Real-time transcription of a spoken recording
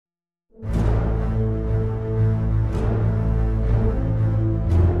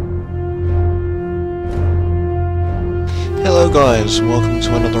Hello guys, welcome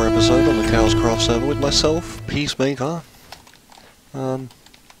to another episode on the ChaosCraft Server with myself, Peacemaker. And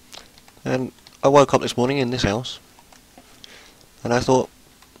I woke up this morning in this house, and I thought,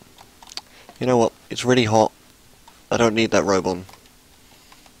 you know what, it's really hot, I don't need that robe on.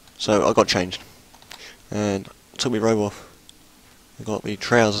 So I got changed, and took my robe off, I got my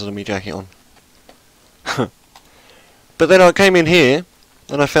trousers and my jacket on. But then I came in here,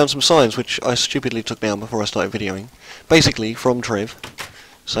 and I found some signs which I stupidly took down before I started videoing. Basically from Trev,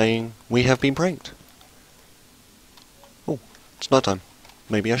 saying, we have been pranked. Oh, it's night time.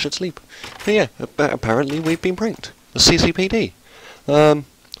 Maybe I should sleep. But yeah, apparently we've been pranked. The CCPD.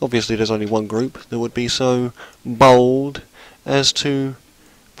 Obviously there's only one group that would be so bold as to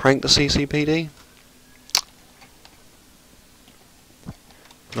prank the CCPD.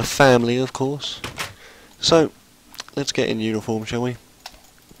 The family, of course. So, let's get in uniform, shall we?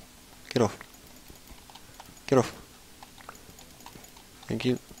 Get off. Get off. Thank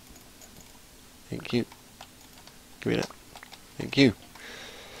you. Thank you. Give me that. Thank you.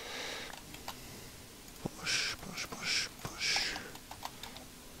 Push, push, push, push.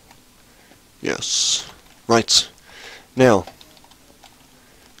 Yes. Right. Now,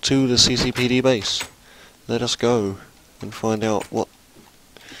 to the CCPD base. Let us go and find out what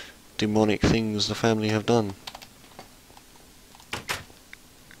demonic things the family have done.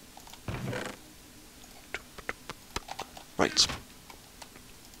 Right.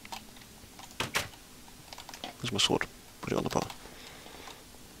 Where's my sword? Put it on the bar.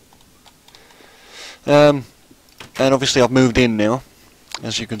 And obviously I've moved in now,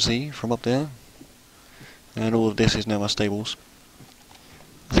 as you can see from up there. And all of this is now my stables.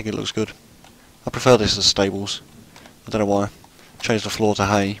 I think it looks good. I prefer this as stables. I don't know why. Changed the floor to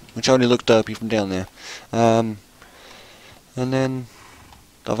hay, which only looked derpy from down there. And then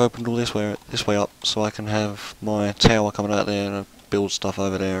I've opened all this way up so I can have my tower coming out there and build stuff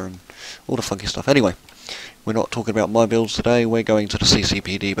over there and all the funky stuff. Anyway, we're not talking about my builds today, we're going to the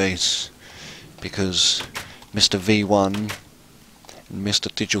CCPD base because Mr. V1 and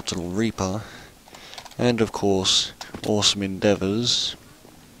Mr. Digital Reaper and of course Awesome Endeavours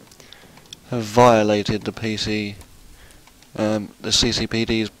have violated the the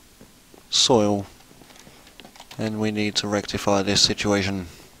CCPD's soil, and we need to rectify this situation.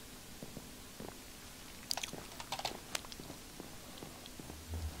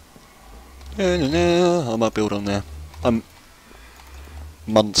 I might build on there.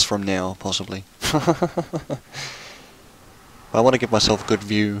 Months from now, possibly. I want to give myself a good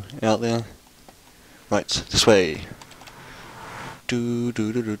view out there. Right, this way. Do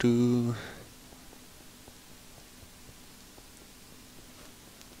do do do do.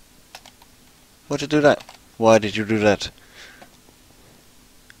 Why'd you do that? Why did you do that?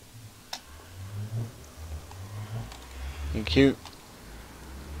 Thank you.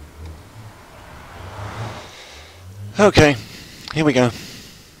 Okay, here we go.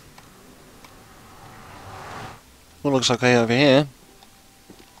 Well, looks okay over here.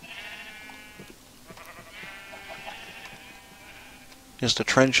 Is the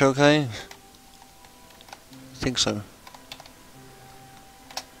trench okay? I think so.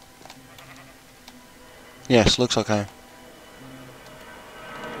 Yes, looks okay.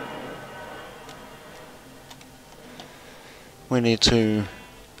 We need to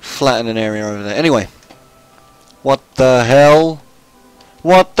flatten an area over there. Anyway. What the hell?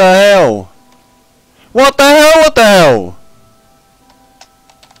 What the hell? What the hell? What the hell?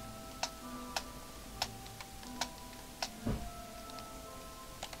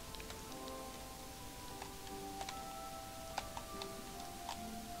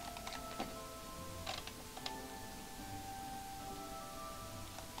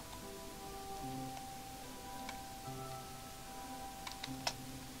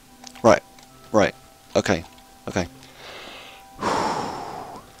 Right. Okay. Okay.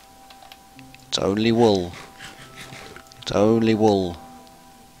 It's only wool. It's only wool.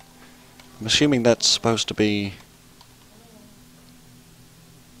 I'm assuming that's supposed to be...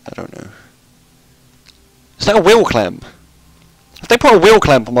 I don't know. Is that a wheel clamp? Have they put a wheel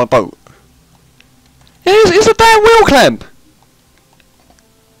clamp on my boat? Yeah, it's a damn wheel clamp!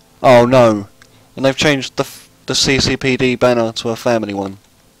 Oh no. And they've changed the CCPD banner to a family one.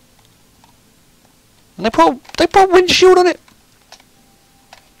 And they put a windshield on it.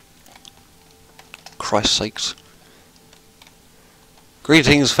 Christ's sakes.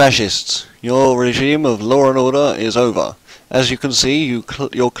 Greetings, fascists. Your regime of law and order is over. As you can see,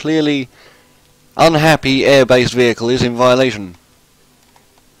 your clearly unhappy air-based vehicle is in violation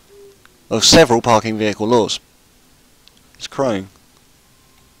of several parking vehicle laws. It's crying.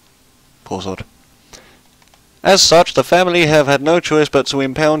 Poor sod. As such, the family have had no choice but to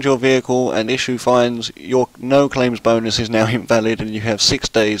impound your vehicle and issue fines. Your no claims bonus is now invalid and you have 6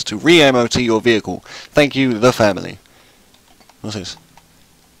 days to re-MOT your vehicle. Thank you, the family. What's this?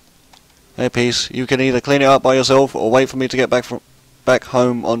 Hey, Peace, you can either clean it up by yourself or wait for me to get back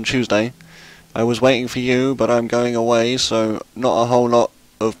home on Tuesday. I was waiting for you, but I'm going away, so not a whole lot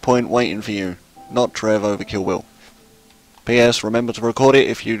of point waiting for you. Not Trev Overkill Will. P.S. Remember to record it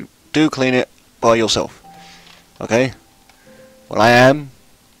if you do clean it by yourself. Okay? Well, I am.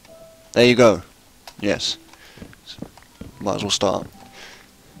 There you go. Yes. Might as well start.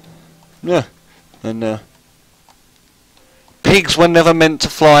 Yeah. And, pigs were never meant to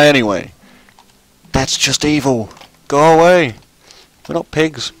fly anyway. That's just evil. Go away. We're not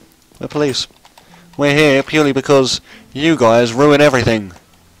pigs. We're police. We're here purely because you guys ruin everything.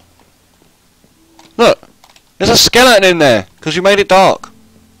 Look! There's a skeleton in there! Because you made it dark.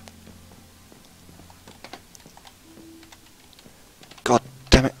 God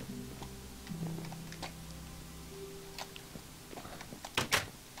damn it.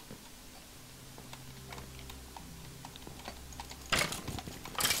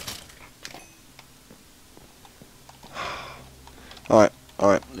 Alright,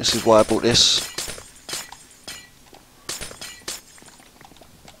 alright. This is why I bought this.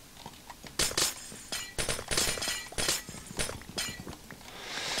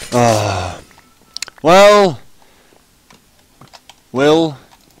 Well, Will,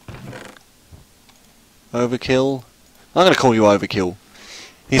 Overkill. I'm going to call you Overkill.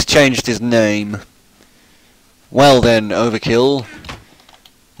 He's changed his name. Well then, Overkill.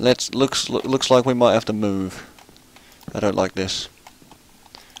 Looks like we might have to move. I don't like this.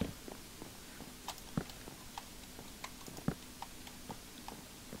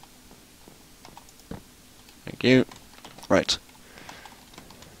 Thank you. Right.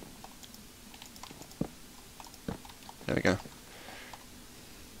 There we go.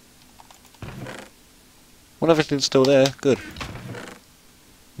 Well, everything's still there. Good.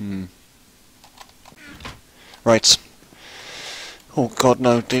 Right. Oh God,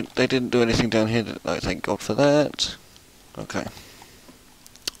 no! They didn't do anything down here. No, thank God for that. Okay.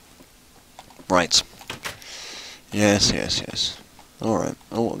 Right. Yes, yes, yes. All right.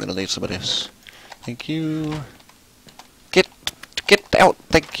 Oh, I'm gonna leave some of this. Thank you. Get out!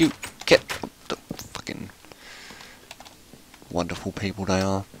 Thank you. Get the fucking wonderful people they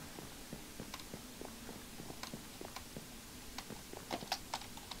are.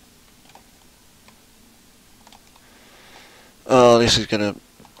 Oh, this is gonna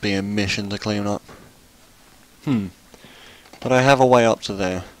be a mission to clean up. But I have a way up to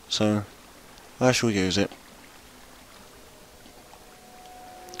there, so I shall use it.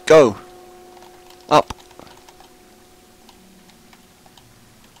 Go! Up!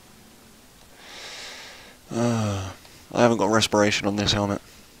 I haven't got respiration on this helmet.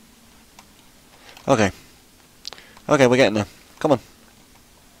 Okay. Okay, we're getting there. Come on.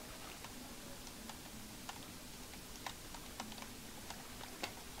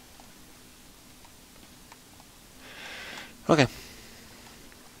 Okay.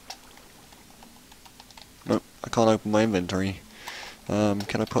 Nope, I can't open my inventory.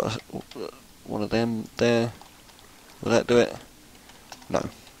 Can I put one of them there? Will that do it? No.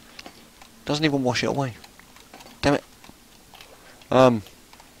 Doesn't even wash it away. Damn it.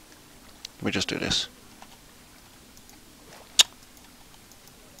 We just do this.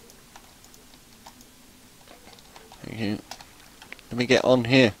 Thank you. Let me get on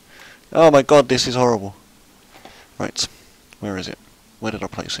here. Oh my God, this is horrible. Right. Where is it? Where did I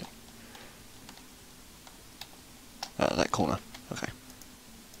place it? That corner. Okay.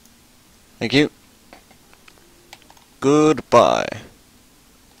 Thank you. Goodbye.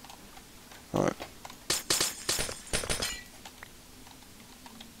 Alright.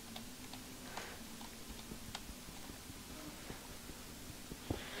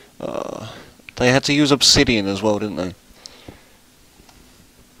 They had to use obsidian as well, didn't they?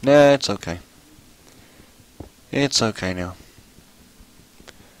 Nah, it's okay. It's okay now.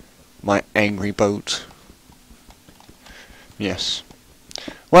 My angry boat. Yes.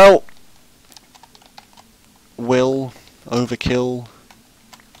 Well, Will, Overkill,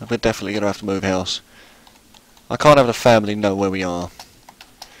 we're definitely going to have to move house. I can't have the family know where we are.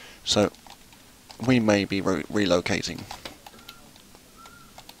 So, we may be relocating.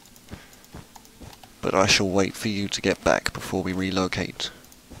 But I shall wait for you to get back before we relocate.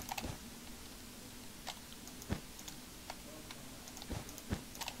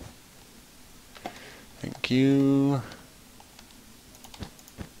 Thank you.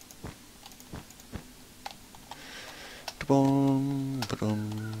 Ba-dum,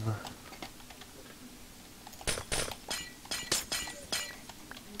 ba-dum.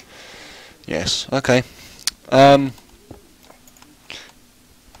 Yes, okay.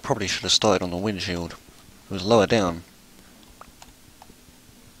 Probably should have started on the windshield. It was lower down.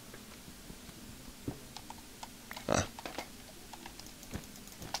 Ah.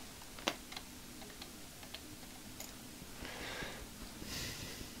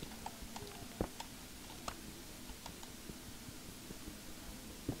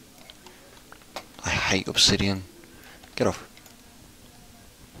 I hate obsidian. Get off.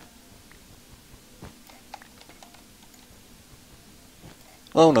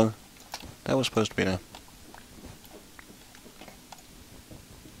 Oh no, that was supposed to be there.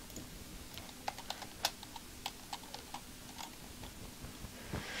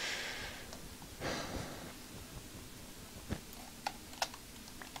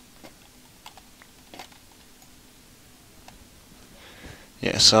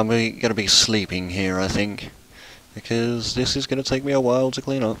 Yes, I'm going to be sleeping here, I think, because this is going to take me a while to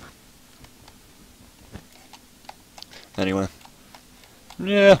clean up. Anyway.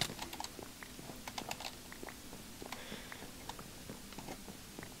 Yeah.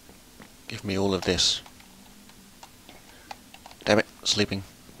 Give me all of this. Damn it, sleeping.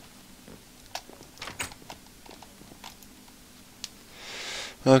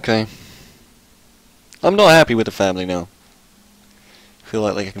 Okay. I'm not happy with the family now. I feel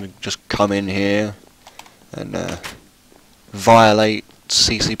like they can just come in here and violate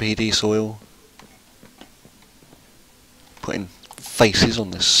CCPD soil. Putting faces on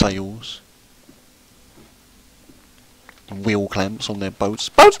their sails. Wheel clamps on their boats.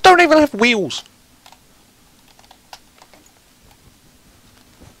 Boats don't even have wheels!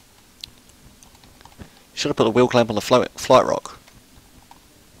 Should have put a wheel clamp on the flight rock.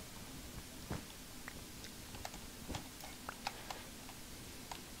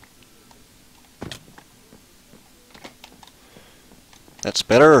 That's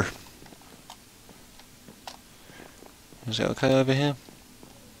better. Is it okay over here?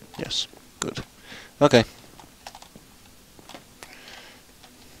 Yes. Good. Okay.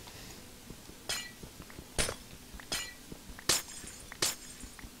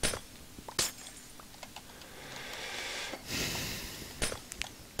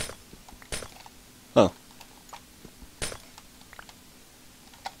 Oh.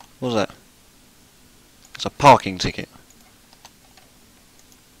 What was that? It's a parking ticket.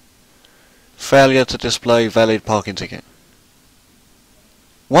 Failure to display valid parking ticket.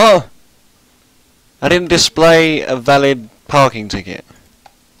 What? I didn't display a valid parking ticket.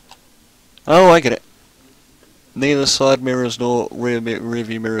 Oh, I get it. Neither side mirrors nor rear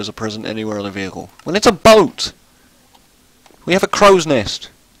view mirrors are present anywhere on the vehicle. Well, it's a boat! We have a crow's nest.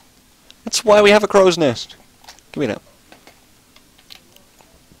 That's why we have a crow's nest. Give me that.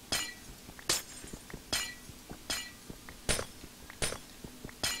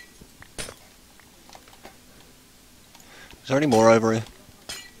 Is there any more over here?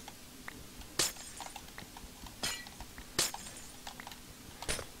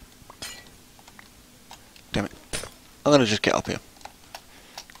 Damn it. I'm gonna just get up here.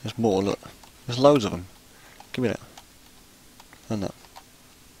 There's more, look. There's loads of them. Give me that. And that.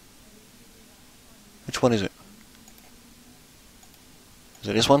 Which one is it? Is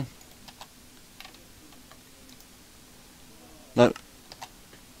it this one? No.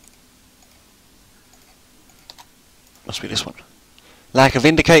 Must be this one. Lack of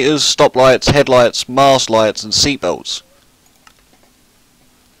indicators, stoplights, headlights, mast lights, and seatbelts.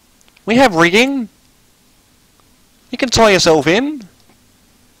 We have rigging. You can tie yourself in.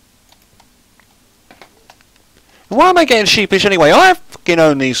 Why am I getting sheepish anyway? I fucking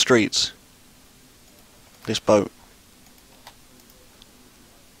own these streets. This boat.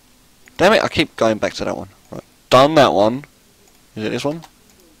 Damn it, I keep going back to that one. Right. Done that one. Is it this one?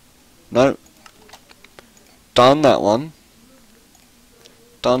 No. Done that one.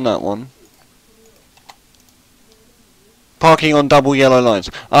 Done that one. Parking on double yellow lines.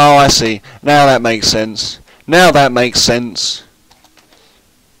 Oh, I see. Now that makes sense. Now that makes sense.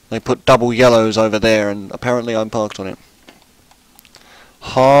 They put double yellows over there and apparently I'm parked on it.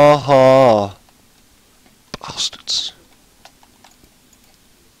 Ha ha. Bastards.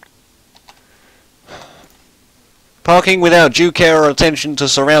 Parking without due care or attention to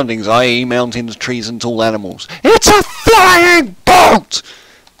surroundings, i.e. mountains, trees and tall animals. It's a flying boat!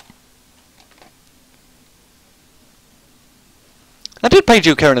 I did pay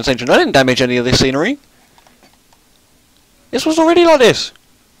due care and attention. I didn't damage any of this scenery. This was already like this.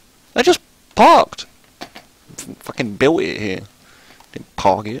 I just parked. Fucking built it here. Didn't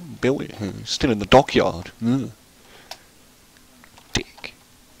park it, built it. It's still in the dockyard. Dick.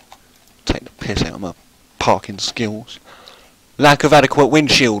 Take the piss out of my parking skills. Lack of adequate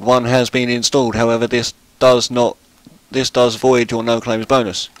windshield. One has been installed. However, this does void your no claims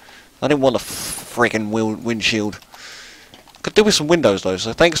bonus. I didn't want a friggin' windshield. Could do with some windows though,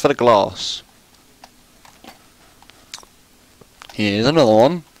 so thanks for the glass. Here's another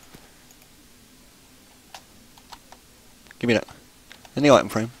one. Give me that. In the item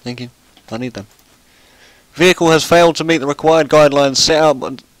frame, thank you. I need them. Vehicle has failed to meet the required guidelines set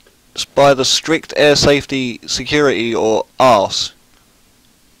out by the strict air safety security or ARSE.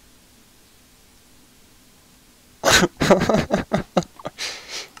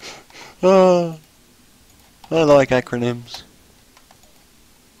 Oh, I like acronyms.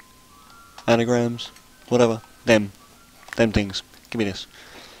 Anagrams. Whatever. Them things. Give me this.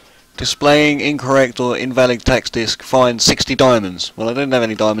 Displaying incorrect or invalid tax disc. Fine 60 diamonds. Well, I didn't have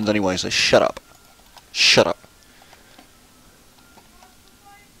any diamonds anyway, so shut up. Shut up.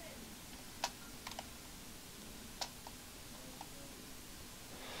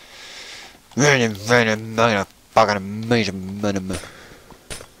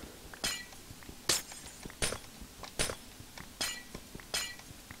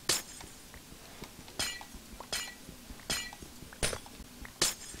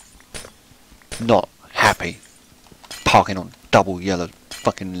 Not happy parking on double yellow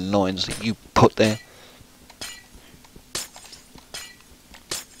fucking lines that you put there.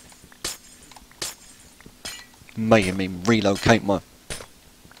 Making me relocate my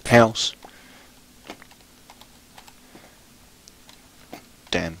house.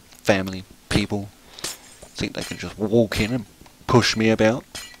 Damn family people think they can just walk in and push me about.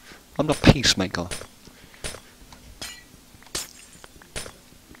 I'm the Peacemaker.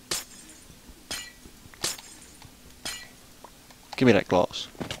 Give me that glass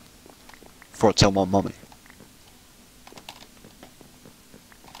before I tell my mummy.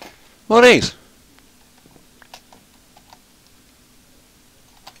 What are these?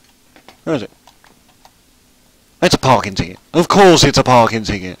 Where is it? It's a parking ticket. Of course it's a parking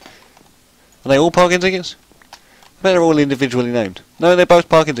ticket. Are they all parking tickets? I bet they're all individually named. No, they're both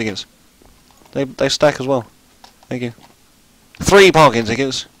parking tickets. They stack as well. Thank you. 3 parking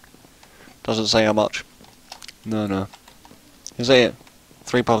tickets. Doesn't say how much. No. Is that it?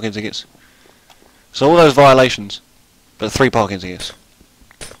 3 parking tickets. So all those violations, but 3 parking tickets.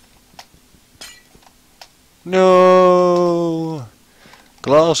 No!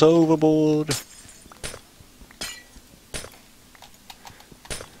 Glass overboard.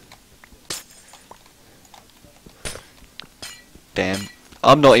 Damn.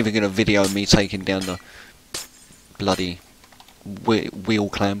 I'm not even going to video me taking down the bloody wheel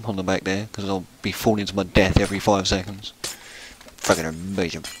clamp on the back there, because I'll be falling to my death every 5 seconds. Fucking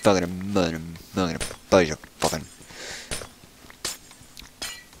amazing, fucking amazing, fucking.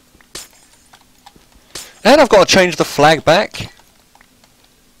 And I've got to change the flag back.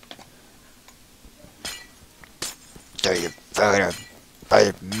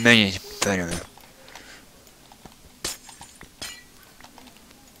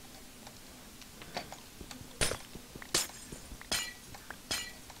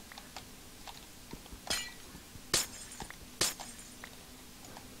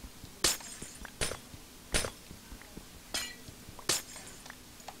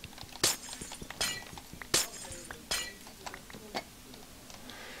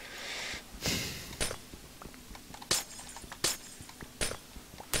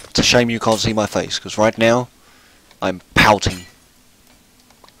 It's a shame you can't see my face, because right now, I'm pouting.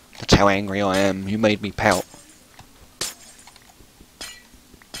 That's how angry I am. You made me pout.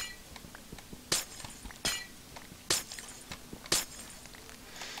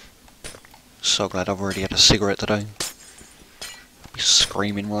 So glad I've already had a cigarette today. I'd be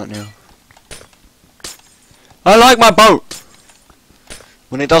screaming right now. I like my boat!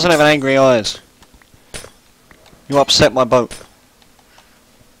 When it doesn't have an angry eyes. You upset my boat.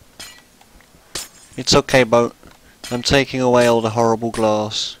 It's okay, boat. I'm taking away all the horrible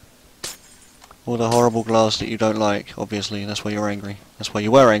glass. All the horrible glass that you don't like, obviously. That's why you're angry. That's why you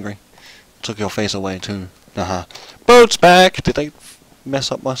were angry. Took your face away too. Haha. Boat's back! Did they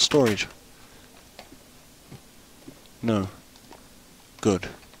mess up my storage? No. Good.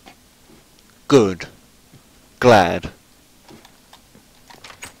 Good. Glad.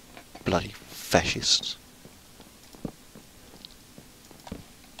 Bloody fascists.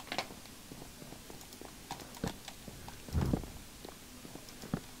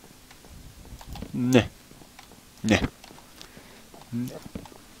 Nah. Nah.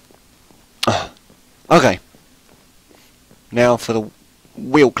 Okay. Now for the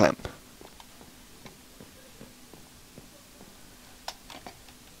wheel clamp.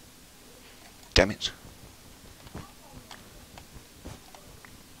 Damn it.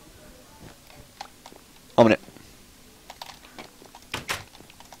 I'm in it.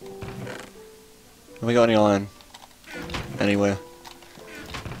 Have we got any iron? Anywhere?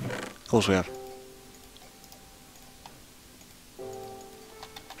 Of course we have.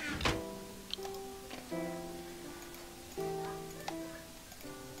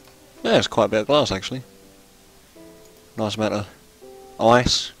 Yeah, it's quite a bit of glass actually. Nice amount of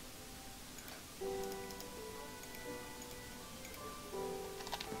ice.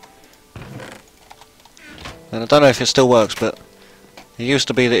 And I don't know if it still works, but it used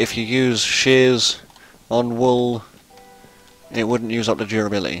to be that if you use shears on wool, it wouldn't use up the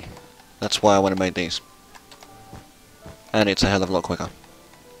durability. That's why I went and made these. And it's a hell of a lot quicker.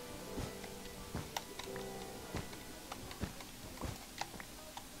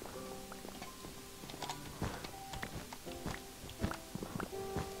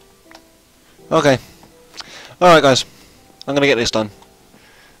 Okay. Alright guys, I'm gonna get this done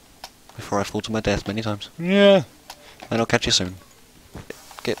before I fall to my death many times. Yeah. And I'll catch you soon.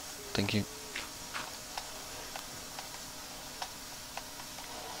 Thank you.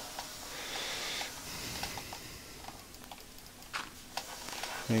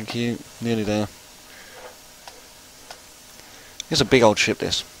 Thank you. Nearly there. It's a big old ship,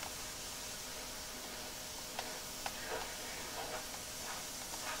 this.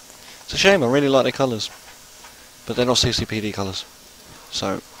 It's a shame, I really like their colours. But they're not CCPD colours.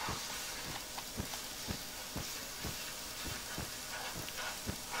 So...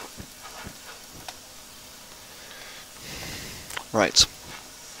 Right.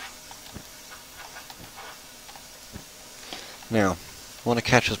 Now, I want to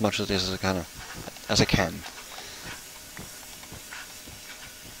catch as much of this as I can.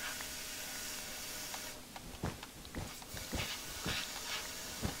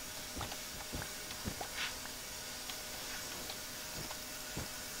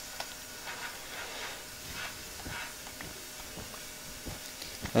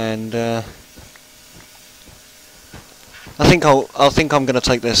 And I think I'm going to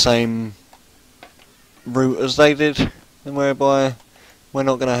take the same route as they did, and whereby we're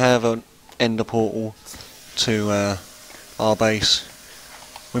not going to have an ender portal to our base.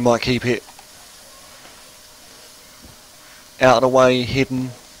 We might keep it out of the way,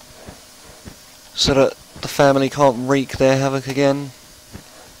 hidden, so that the family can't wreak their havoc again.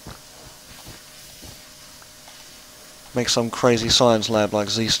 Make some crazy science lab like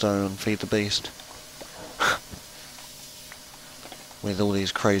Z-Stone and Feed the Beast. With all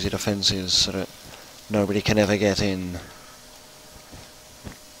these crazy defences so that nobody can ever get in.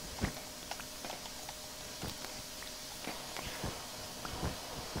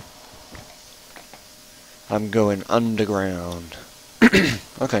 I'm going underground.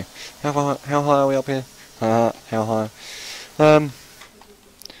 Okay, how high are we up here? How high?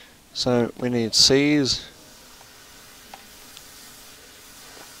 So we need C's.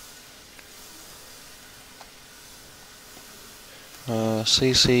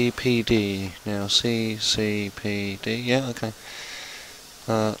 CCPD. Now CCPD. Yeah, okay.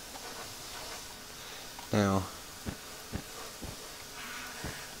 Now.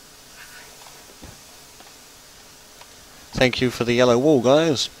 Thank you for the yellow wall,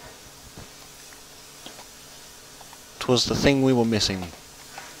 guys. 'Twas the thing we were missing.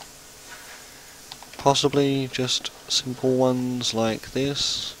 Possibly just simple ones like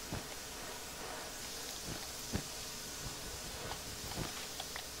this.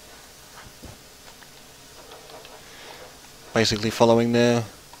 Basically following there.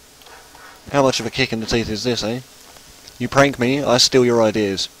 How much of a kick in the teeth is this, eh? You prank me, I steal your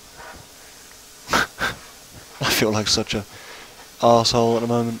ideas. I feel like such a arsehole at the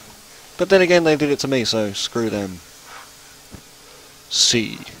moment. But then again, they did it to me, so screw them.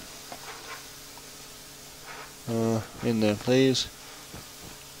 C. In there, please.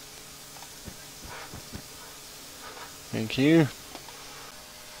 Thank you.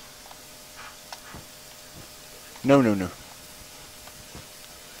 No, no, no.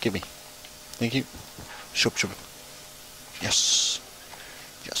 Give me. Thank you. Shup, shup. Yes.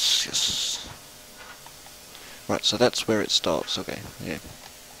 Yes, yes. Right, so that's where it starts. Okay, yeah.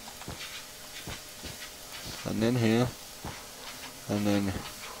 And then here. And then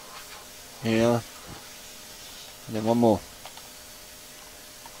here. And then one more.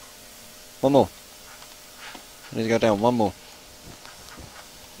 One more. I need to go down. One more.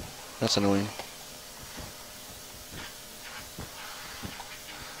 That's annoying.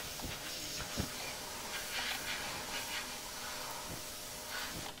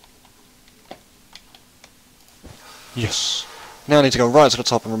 Yes. Now I need to go right to the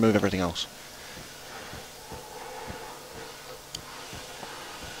top and remove everything else.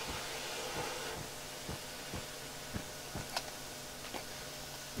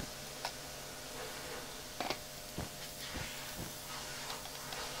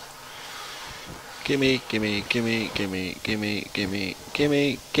 Gimme, gimme, gimme, gimme, gimme, gimme,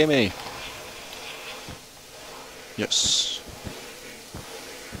 gimme, gimme. Yes.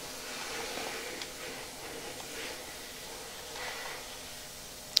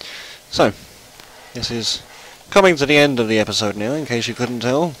 So, this is coming to the end of the episode now, in case you couldn't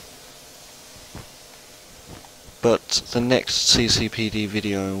tell. But the next CCPD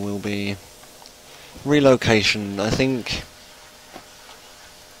video will be relocation. I think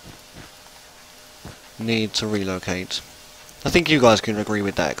need to relocate. I think you guys can agree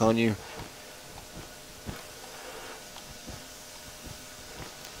with that, can't you?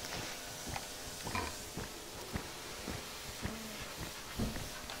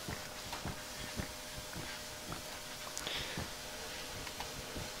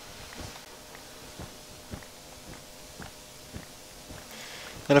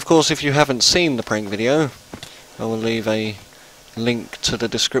 And of course, if you haven't seen the prank video, I will leave a link to the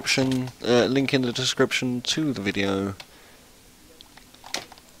description, link in the description to the video,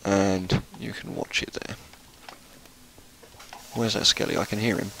 and you can watch it there. Where's that skelly? I can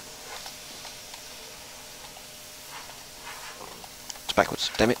hear him. It's backwards,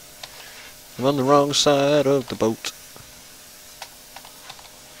 damn it. I'm on the wrong side of the boat.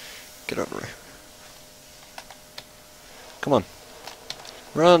 Get over here. Come on.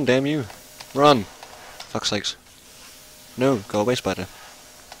 Run, damn you. Run. Fuck's sakes. No, go away, spider.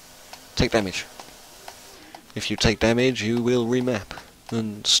 Take damage. If you take damage, you will remap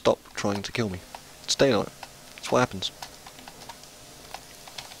and stop trying to kill me. Stay on it. That's what happens.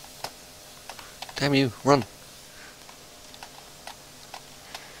 Damn you, run.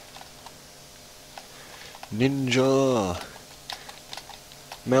 Ninja.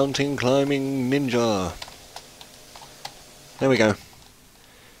 Mountain climbing ninja. There we go.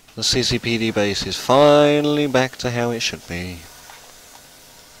 The CCPD base is finally back to how it should be.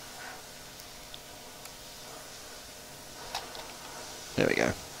 There we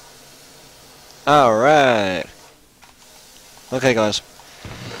go. Alright. Okay guys.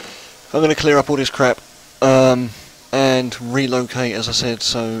 I'm gonna clear up all this crap and relocate, as I said,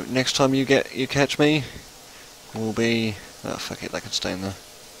 so next time you catch me will be, oh fuck it, that can stay in there.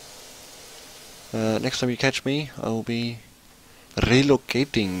 Next time you catch me, I will be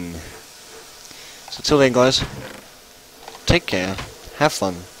relocating. So till then guys, take care, have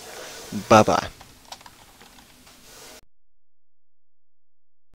fun, bye bye.